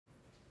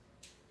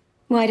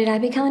Why did I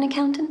become an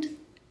accountant?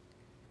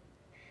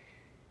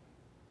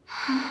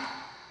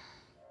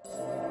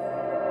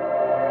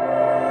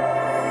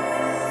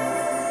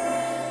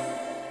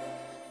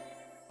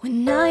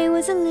 When I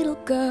was a little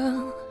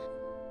girl,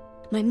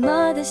 my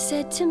mother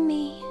said to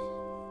me,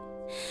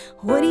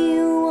 "What do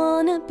you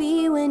wanna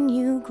be when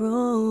you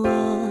grow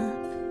up?"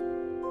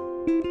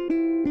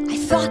 I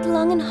thought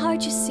long and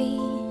hard, you see,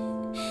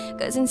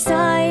 'cause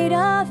inside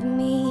of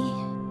me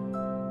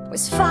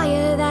was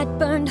fire that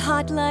burned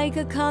hot like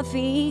a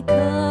coffee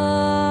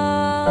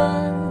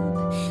cup.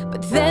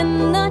 But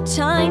then the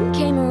time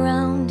came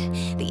around,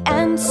 the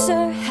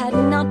answer had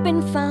not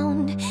been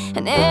found,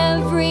 and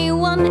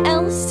everyone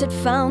else had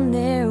found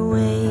their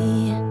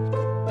way.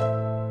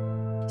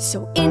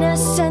 So in a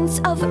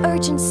sense of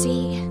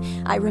urgency,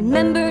 I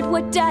remembered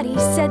what Daddy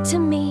said to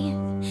me,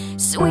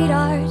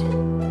 "Sweetheart,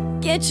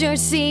 get your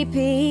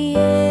CPA."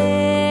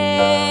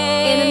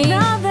 In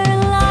another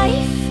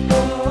life,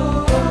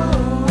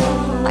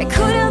 I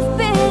could have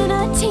been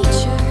a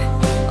teacher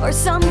or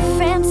some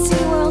fancy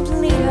world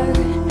leader,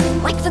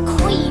 like the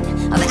Queen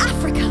of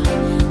Africa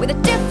with a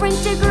different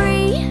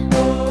degree.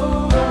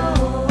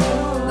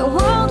 The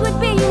world would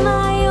be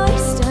my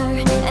oyster,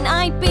 and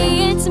I'd be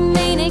its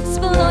main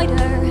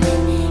exploiter.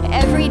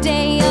 Every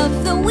day of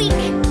the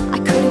week, I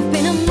could have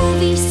been a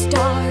movie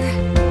star,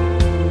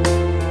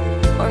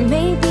 or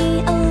maybe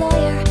a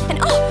lawyer, and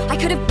oh, I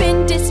could have been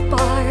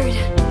disbarred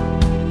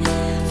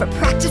for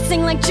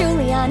practicing like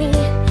Giuliani.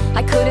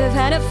 I could have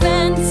had a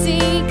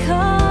fancy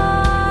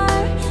car,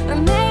 or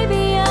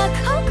maybe a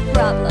coke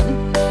problem,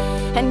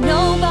 and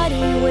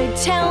nobody would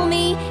tell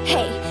me,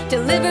 "Hey,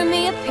 deliver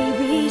me a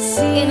PBC."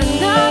 In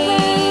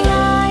another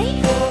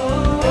life,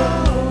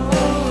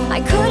 I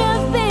could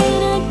have been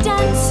a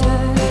dancer,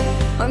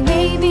 or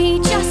maybe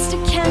just a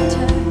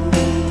cantor,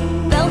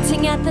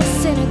 belting at the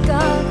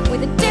synagogue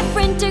with a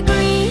different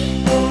degree.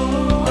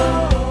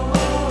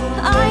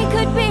 I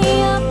could be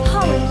a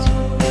poet,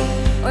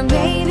 or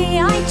maybe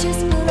I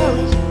just blow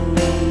it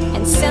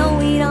and sell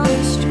weed on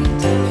the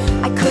street.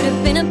 I could have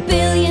been a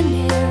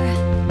billionaire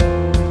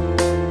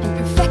and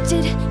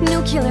perfected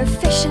nuclear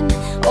fission,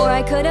 or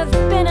I could have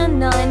been a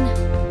nun.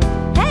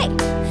 Hey,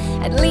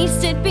 at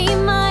least it'd be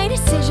my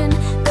decision.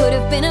 Could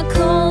have been a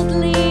cult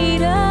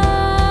leader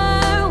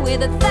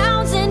with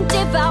 1,000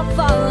 devout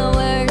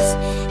followers,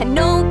 and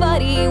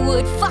nobody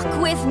would fuck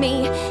with me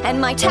and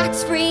my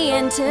tax-free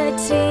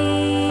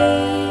entity.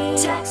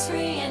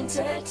 Tax-free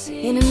entity.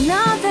 In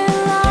another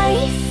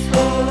life,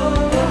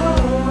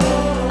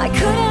 I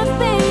could have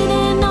been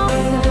an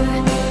author,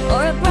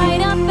 or a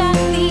bride up at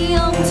the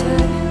altar,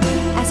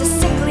 as a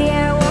sickly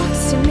air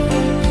walks to me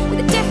with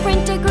a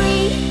different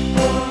degree.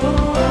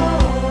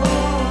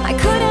 I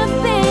could have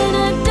been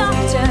a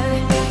doctor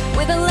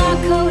with a lab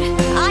coat,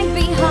 I'd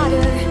be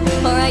hotter,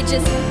 or I'd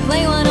just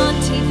play one on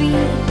TV.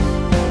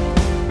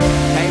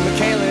 Hey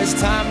Makayla, it's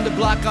time to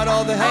block out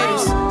all the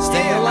haters.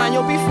 Stay in line,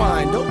 you'll be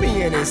fine, don't be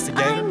an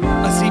instigator.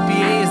 A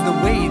CPA is the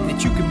way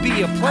that you can be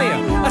a player.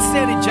 A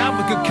steady job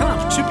with good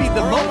comp should be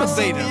the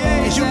motivator.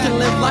 Cause you can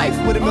live life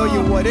with a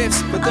million what ifs,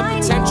 but the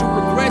potential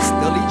regrets,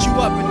 they'll eat you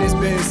up in this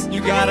biz.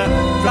 You gotta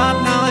drop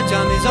knowledge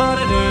on these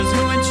auditors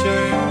who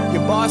ensure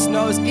your boss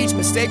knows each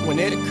mistake when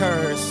it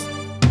occurs.